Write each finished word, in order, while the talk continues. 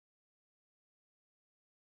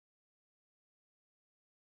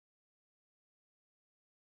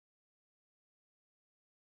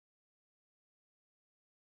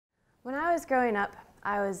When I was growing up,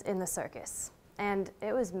 I was in the circus, and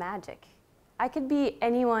it was magic. I could be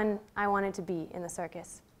anyone I wanted to be in the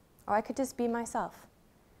circus, or I could just be myself.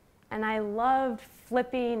 And I loved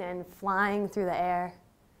flipping and flying through the air,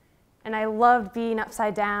 and I loved being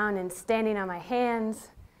upside down and standing on my hands,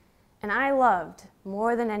 and I loved,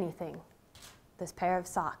 more than anything, this pair of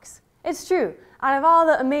socks. It's true, out of all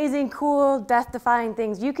the amazing, cool, death-defying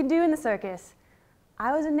things you can do in the circus,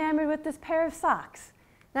 I was enamored with this pair of socks.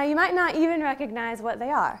 Now, you might not even recognize what they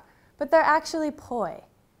are, but they're actually poi,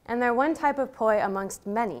 and they're one type of poi amongst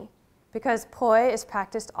many, because poi is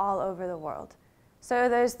practiced all over the world. So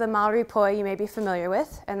there's the Maori poi you may be familiar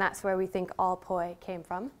with, and that's where we think all poi came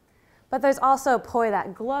from. But there's also poi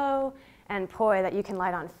that glow, and poi that you can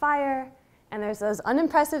light on fire, and there's those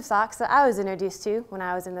unimpressive socks that I was introduced to when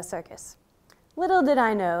I was in the circus. Little did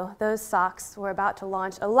I know, those socks were about to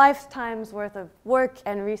launch a lifetime's worth of work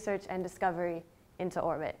and research and discovery into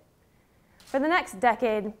orbit. For the next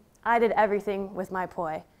decade, I did everything with my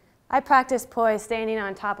poi. I practiced poi standing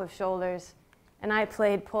on top of shoulders, and I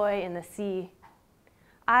played poi in the sea.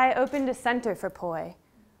 I opened a center for poi,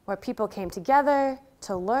 where people came together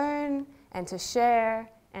to learn and to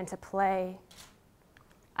share and to play.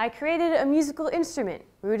 I created a musical instrument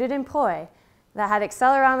rooted in poi that had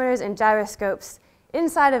accelerometers and gyroscopes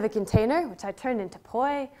inside of a container, which I turned into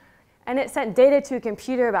poi, and it sent data to a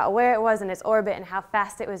computer about where it was in its orbit and how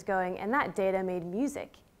fast it was going, and that data made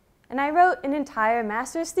music. And I wrote an entire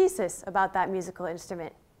master's thesis about that musical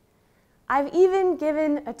instrument. I've even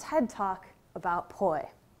given a TED Talk about poi.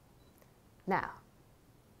 Now,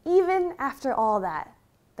 even after all that,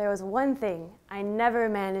 there was one thing I never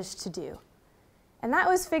managed to do, and that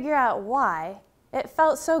was figure out why it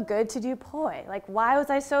felt so good to do poi. Like, why was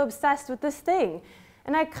I so obsessed with this thing?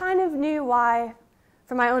 And I kind of knew why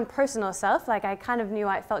for my own personal self. Like, I kind of knew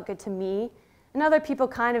why it felt good to me, and other people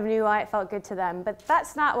kind of knew why it felt good to them, but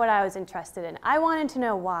that's not what I was interested in. I wanted to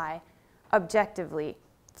know why, objectively,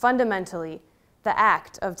 fundamentally, the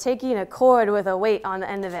act of taking a cord with a weight on the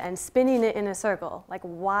end of it and spinning it in a circle, like,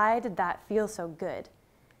 why did that feel so good?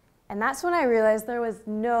 And that's when I realized there was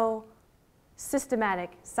no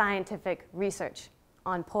systematic scientific research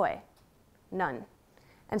on poi. None.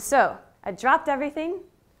 And so I dropped everything.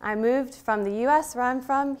 I moved from the US, where I'm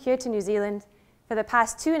from, here to New Zealand. For the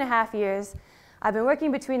past 2.5 years, I've been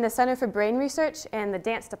working between the Center for Brain Research and the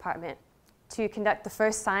dance department to conduct the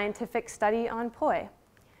first scientific study on poi.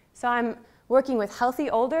 So I'm working with healthy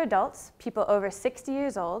older adults, people over 60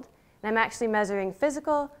 years old, and I'm actually measuring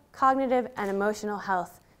physical, cognitive, and emotional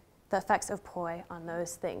health, the effects of poi on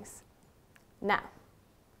those things. Now,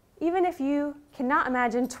 even if you cannot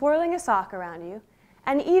imagine twirling a sock around you,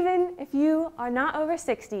 and even if you are not over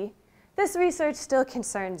 60, this research still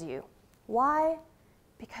concerns you. Why?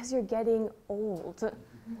 Because you're getting old.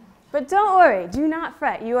 But don't worry, do not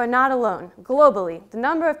fret, you are not alone. Globally, the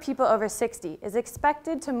number of people over 60 is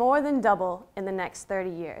expected to more than double in the next 30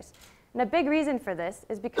 years. And a big reason for this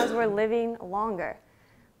is because we're living longer.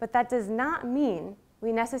 But that does not mean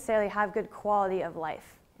we necessarily have good quality of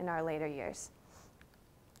life in our later years.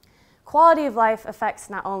 Quality of life affects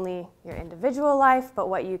not only your individual life, but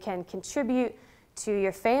what you can contribute to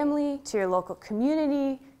your family, to your local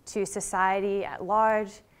community, to society at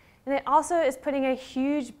large. And it also is putting a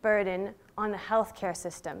huge burden on the healthcare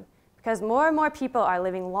system, because more and more people are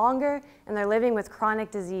living longer, and they're living with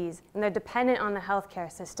chronic disease, and they're dependent on the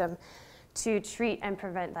healthcare system to treat and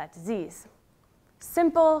prevent that disease.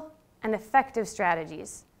 Simple and effective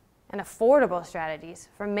strategies and affordable strategies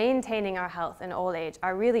for maintaining our health in old age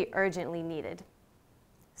are really urgently needed.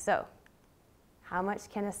 So, how much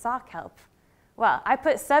can a sock help? Well, I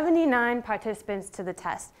put 79 participants to the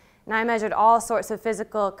test, and I measured all sorts of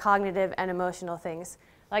physical, cognitive, and emotional things,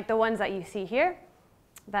 like the ones that you see here.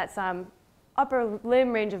 That's upper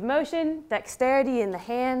limb range of motion, dexterity in the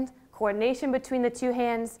hand, coordination between the two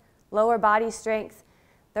hands, lower body strength.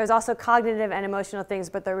 There's also cognitive and emotional things,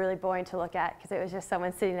 but they're really boring to look at because it was just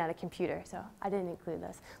someone sitting at a computer, so I didn't include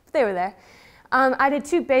those, but they were there. I did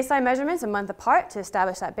 2 baseline measurements a month apart to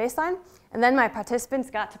establish that baseline, and then my participants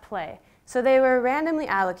got to play. So they were randomly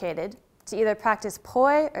allocated to either practice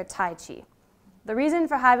poi or tai chi. The reason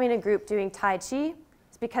for having a group doing tai chi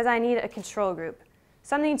is because I need a control group,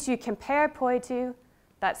 something to compare poi to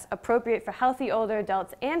that's appropriate for healthy older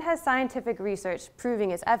adults and has scientific research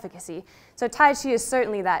proving its efficacy. So Tai Chi is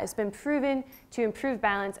certainly that. It's been proven to improve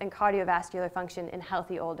balance and cardiovascular function in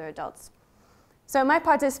healthy older adults. So my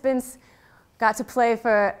participants got to play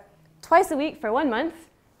for twice a week for 1 month,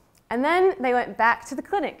 and then they went back to the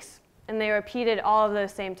clinics, and they repeated all of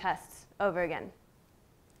those same tests over again.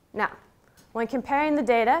 Now, When comparing the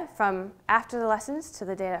data from after the lessons to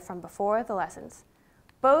the data from before the lessons,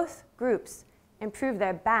 both groups improved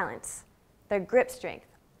their balance, their grip strength,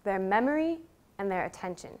 their memory, and their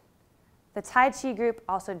attention. The Tai Chi group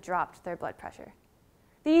also dropped their blood pressure.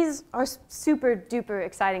 These are super duper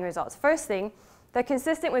exciting results. First thing, they're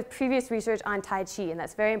consistent with previous research on Tai Chi, and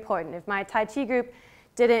that's very important. If my Tai Chi group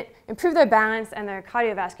didn't improve their balance and their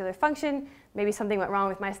cardiovascular function, maybe something went wrong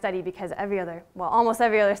with my study, because almost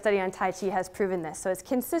every other study on Tai Chi has proven this. So it's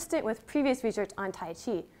consistent with previous research on Tai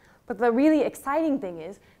Chi. But the really exciting thing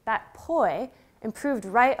is that Poi improved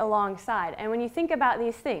right alongside. And when you think about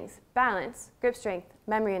these things, balance, grip strength,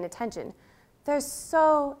 memory, and attention, they're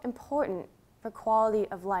so important for quality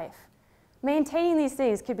of life. Maintaining these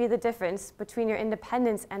things could be the difference between your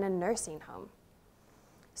independence and a nursing home.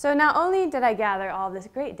 So not only did I gather all this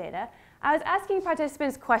great data, I was asking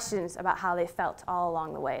participants questions about how they felt all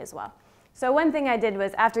along the way as well. So one thing I did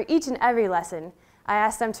was, after each and every lesson, I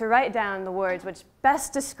asked them to write down the words which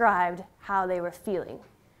best described how they were feeling.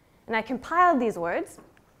 And I compiled these words.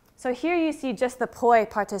 So here you see just the Poi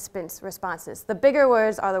participants' responses. The bigger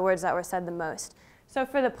words are the words that were said the most. So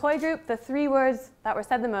for the Poi group, the 3 words that were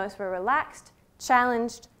said the most were relaxed,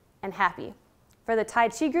 challenged, and happy. For the Tai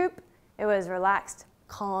Chi group, it was relaxed,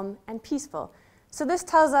 calm, and peaceful. So this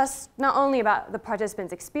tells us not only about the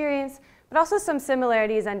participants' experience, but also some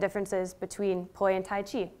similarities and differences between Poi and Tai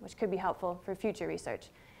Chi, which could be helpful for future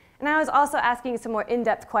research. And I was also asking some more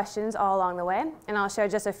in-depth questions all along the way, and I'll share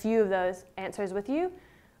just a few of those answers with you.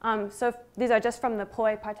 So these are just from the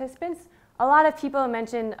Poi participants. A lot of people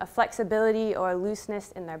mentioned a flexibility or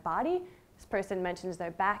looseness in their body. This person mentions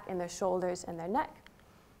their back and their shoulders and their neck.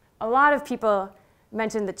 A lot of people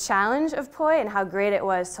mentioned the challenge of Poi and how great it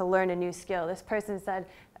was to learn a new skill. This person said,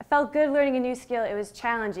 I felt good learning a new skill. It was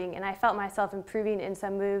challenging, and I felt myself improving in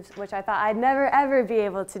some moves, which I thought I'd never, ever be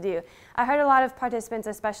able to do. I heard a lot of participants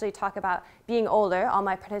especially talk about being older. All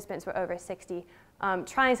my participants were over 60.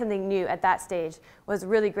 Trying something new at that stage was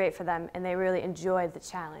really great for them, and they really enjoyed the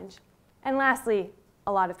challenge. And lastly,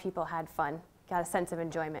 a lot of people had fun, got a sense of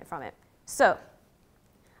enjoyment from it. So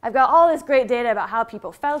I've got all this great data about how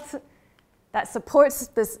people felt that supports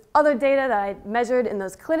this other data that I measured in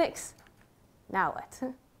those clinics. Now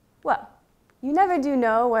what? Well, you never do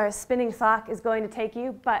know where a spinning sock is going to take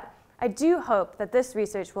you, but I do hope that this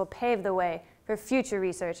research will pave the way for future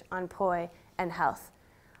research on Poi and health.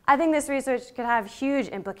 I think this research could have huge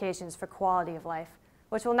implications for quality of life,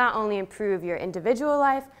 which will not only improve your individual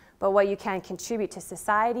life, but what you can contribute to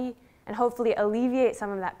society and hopefully alleviate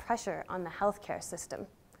some of that pressure on the healthcare system.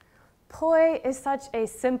 Poi is such a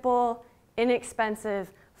simple,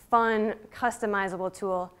 inexpensive, fun, customizable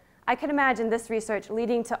tool. I could imagine this research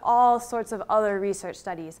leading to all sorts of other research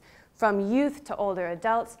studies, from youth to older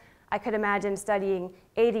adults. I could imagine studying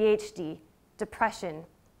ADHD, depression,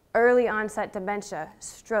 early onset dementia,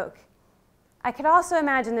 stroke. I could also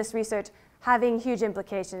imagine this research having huge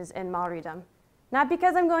implications in Maoridom. Not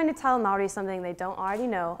because I'm going to tell Maori something they don't already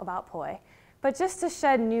know about Poi, but just to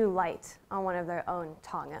shed new light on one of their own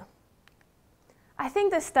taonga. I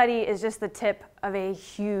think this study is just the tip of a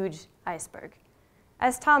huge iceberg.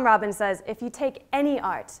 As Tom Robbins says, if you take any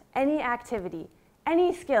art, any activity,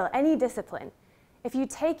 any skill, any discipline, if you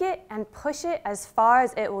take it and push it as far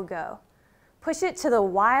as it will go, push it to the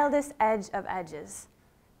wildest edge of edges,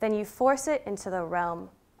 then you force it into the realm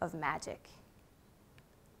of magic.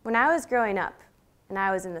 When I was growing up and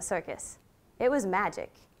I was in the circus, it was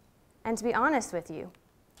magic. And to be honest with you,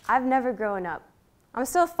 I've never grown up. I'm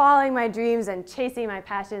still following my dreams and chasing my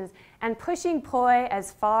passions and pushing Poi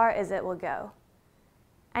as far as it will go.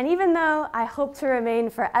 And even though I hope to remain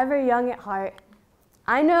forever young at heart,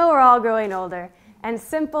 I know we're all growing older, and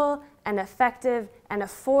simple and effective and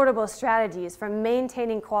affordable strategies for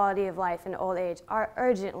maintaining quality of life in old age are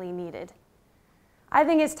urgently needed. I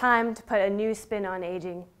think it's time to put a new spin on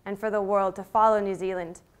aging and for the world to follow New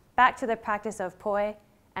Zealand back to the practice of Poi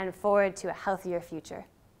and forward to a healthier future.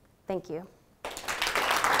 Thank you.